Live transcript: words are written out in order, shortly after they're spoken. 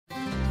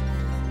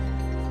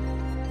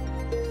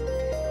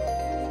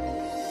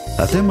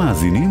אתם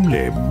מאזינים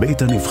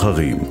לבית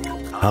הנבחרים,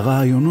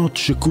 הרעיונות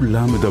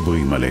שכולם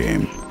מדברים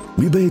עליהם,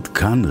 מבית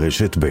כאן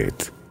רשת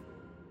בית.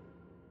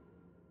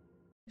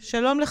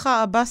 שלום לך,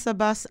 עבאס,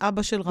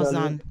 אבא של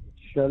רזאן.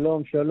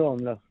 שלום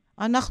לך.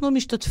 אנחנו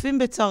משתתפים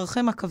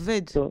בצערכם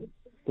הכבד.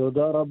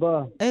 תודה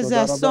רבה.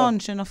 איזה אסון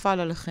שנפל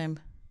עליכם.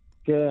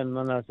 כן,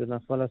 מה נעשה?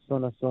 נפל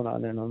אסון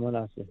עלינו, מה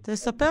נעשה?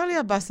 תספר לי,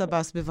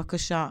 עבאס,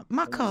 בבקשה,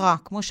 מה קרה,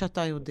 כמו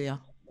שאתה יודע?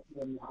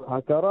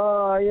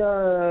 הקרה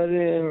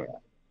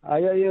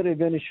היה ירי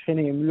בין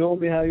השכנים, לא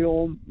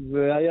מהיום,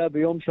 והיה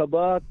ביום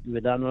שבת,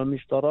 ודענו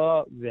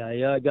למשטרה,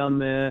 והיה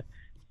גם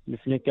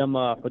לפני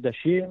כמה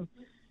חודשים,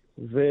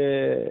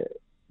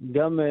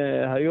 וגם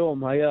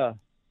היום היה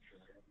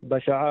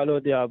בשעה, לא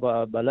יודע,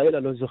 בלילה,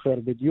 לא זוכר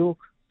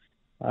בדיוק,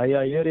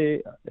 היה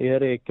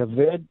ירי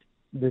כבד,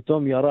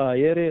 פתאום ירה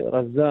הירי,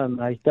 רזאן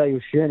הייתה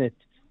יושנת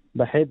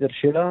בחדר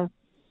שלה,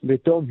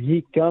 פתאום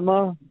היא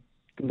קמה,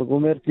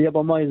 אומרת לי,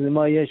 אבא,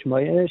 מה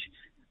יש?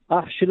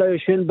 אח שלה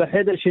יושן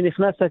בחדר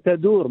שנכנס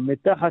הכדור,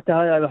 מתחת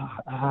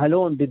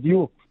החלון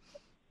בדיוק.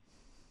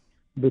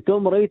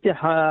 פתאום ראיתי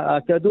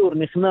הכדור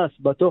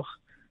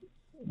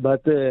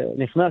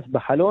נכנס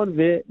בחלון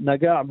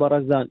ונגע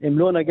ברזאן. אם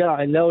לא נגע,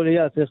 לא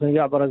היה צריך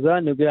נגע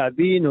ברזאן, נוגע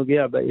בי,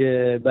 נוגע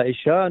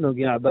באישה,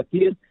 נוגע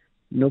בקיר,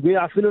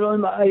 נוגע אפילו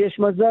לא, יש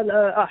מזל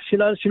אח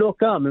שלה שלא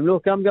קם, אם לא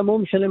קם גם הוא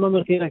משלם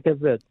המחיר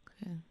הכבד.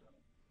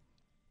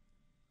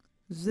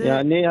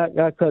 يعني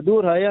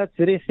הכדור היה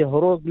צריך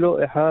להרוג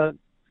לו אחד,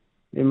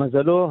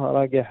 למזלו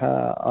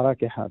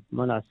הרג אחד,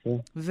 מה נעשה?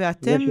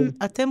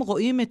 ואתם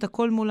רואים את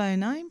הכל מול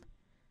העיניים?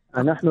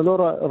 אנחנו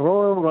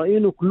לא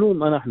ראינו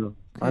כלום, אנחנו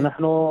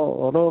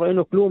לא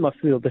ראינו כלום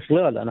אפילו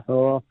בכלל,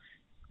 אנחנו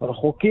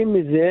רחוקים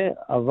מזה,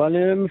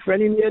 אבל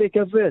מפעלים ירי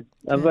כבד,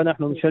 אבל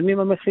אנחנו משלמים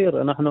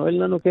המחיר, אנחנו אין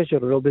לנו קשר,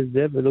 לא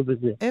בזה ולא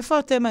בזה. איפה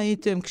אתם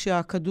הייתם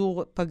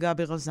כשהכדור פגע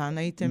ברזאן?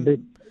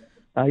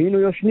 היינו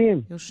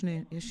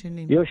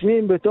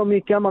יושנים, פתאום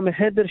היא קמה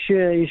מחדר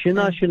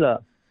שישנה שלה.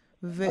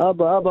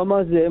 אבא,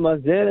 מה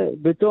זה?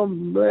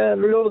 פתאום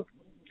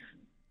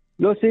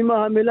לא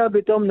סיימה המילה,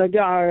 פתאום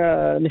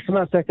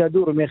נכנס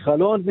הכדור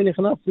מחלון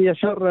ונכנס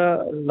ישר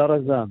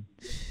לרזאן.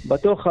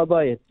 בתוך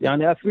הבית.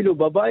 يعني אפילו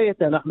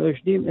בבית אנחנו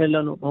יושנים, אין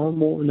לנו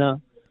אמונה.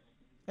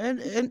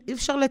 אי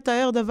אפשר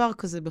לתאר דבר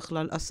כזה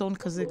בכלל, אסון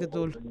כזה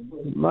גדול.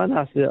 מה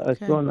נעשה?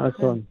 אסון.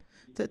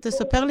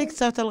 תספר לי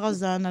קצת על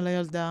רזאן, על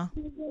הילדה.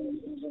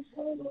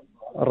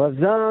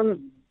 רזאן,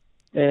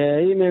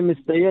 היא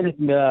מסתיינת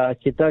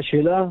מהכיתה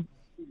שלה,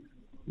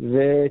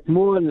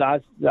 ואתמול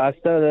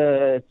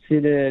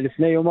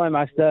לפני יומיים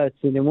עשתה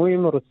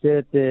צילומים,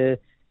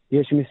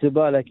 יש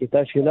מסיבה לכיתה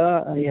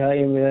שלה, היא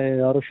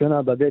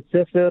הראשונה בבית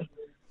ספר,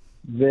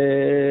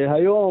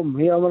 והיום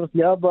היא אמרת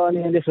לי, אבא,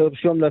 אני הולך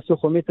לרשום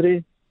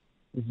לפסיכומטרי,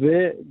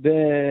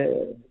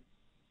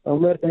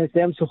 אומרת, אני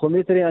אסיים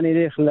פסיכומטרי,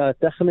 אני אלך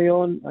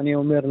לטכניון, אני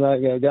אומר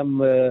לה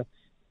גם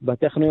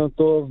בטכניון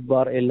טוב,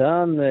 בר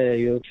אילן,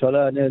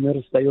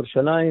 אוניברסיטת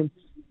ירושלים,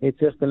 היא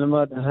צריכה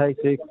ללמד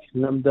הייטק,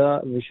 למדה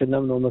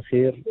ושלמנו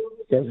מחיר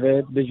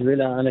כבד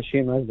בשביל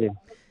האנשים הזה.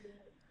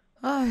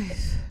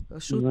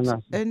 פשוט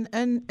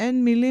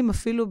אין מילים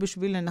אפילו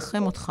בשביל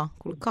לנחם אותך,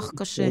 כל כך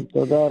קשה.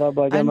 תודה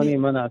רבה, גם אני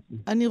מנעתי.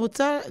 אני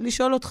רוצה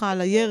לשאול אותך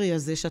על הירי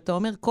הזה, שאתה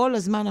אומר כל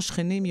הזמן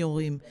השכנים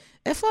יורים.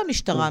 איפה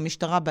המשטרה?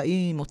 המשטרה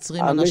באים,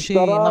 עוצרים אנשים,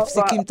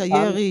 מפסיקים את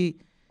הירי.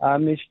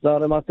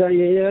 המשטרה, מתי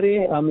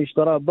ירי,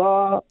 המשטרה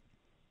באה,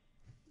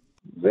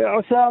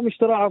 ועושה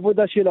המשטרה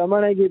עבודה שלה,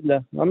 מה נגיד לה?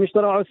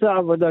 המשטרה עושה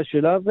עבודה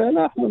שלה,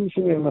 ואנחנו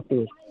משלמים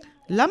מחיר.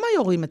 למה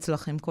יורים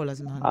אצלכם כל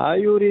הזמן?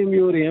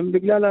 יורים,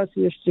 בגלל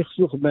שיש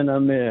סכסוך בין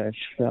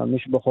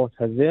המשפחות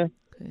הזה,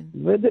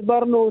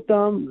 ודיברנו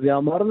אותם,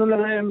 ואמרנו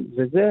להם,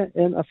 וזה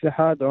אין אף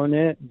אחד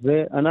עונה,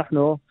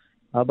 ואנחנו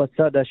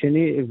בצד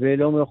השני,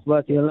 ולא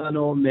מאוכבט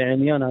לנו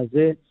מעניין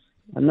הזה,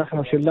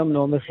 אנחנו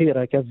שילמנו מחיר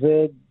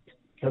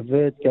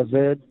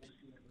כבד,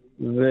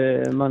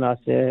 ומה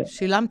נעשה?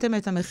 שילמתם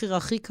את המחיר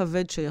הכי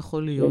כבד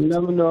שיכול להיות.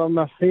 שילמנו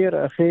המחיר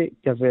הכי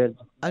כבד.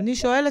 אני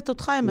שואלת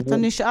אותך אם אתה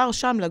נשאר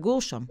שם,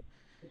 לגור שם.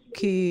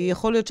 כי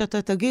יכול להיות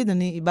שאתה תגיד,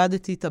 אני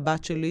איבדתי את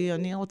הבת שלי,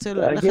 אני רוצה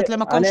ללכת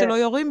למקום שלא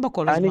יורים בו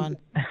כל הזמן.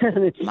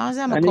 מה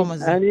זה המקום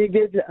הזה?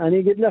 אני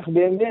אגיד לך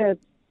באמת,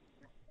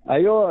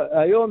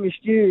 היום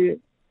אשתי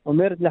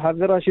אומרת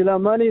לחברה שלה,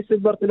 מה אני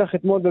סיפרתי לך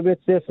אתמול בבית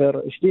ספר,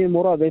 אשתי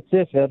מורה בבית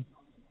ספר,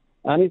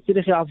 אני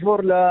צריך לעבור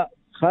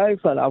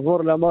חיפה,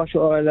 לעבור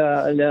למשהו,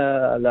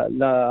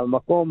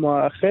 למקום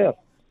אחר.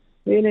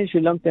 הנה,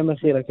 שילמתי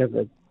מחיר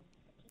הכבד.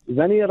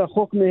 ואני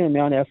רחוק מהם,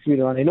 يعني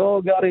אפילו. אני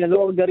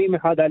לא גרים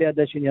אחד על יד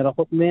השני,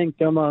 רחוק מהם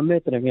כמה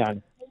מטרים, يعني.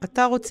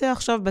 אתה רוצה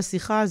עכשיו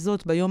בשיחה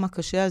הזאת, ביום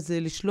הקשה הזה,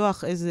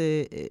 לשלוח איזה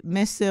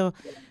מסר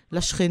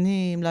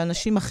לשכנים,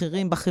 לאנשים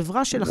אחרים,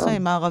 בחברה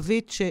שלכם,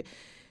 הערבית,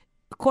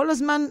 שכל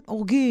הזמן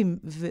הורגים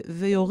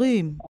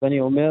ויורים. ואני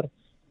אומר,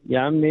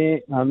 יעמי,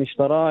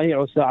 המשטרה היא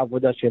עושה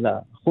עבודה שלה.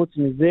 חוץ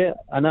מזה,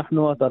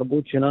 אנחנו,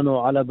 התרבות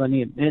שלנו על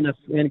הבנים.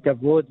 אין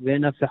כבוד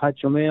ואין אף אחד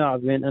שומע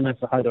ואין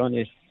אף אחד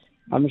עונש.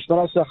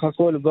 המשטרה סך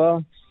הכל בא,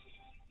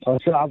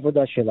 עושה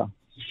עבודה שלה.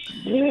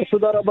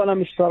 תודה רבה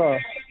למשטרה.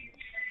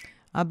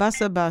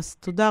 עבאס,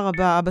 תודה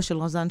רבה, אבא של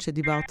רזאן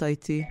שדיברת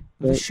איתי.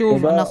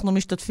 ושוב, אנחנו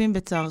משתתפים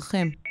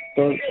בצערכם.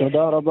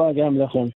 תודה רבה גם לכם.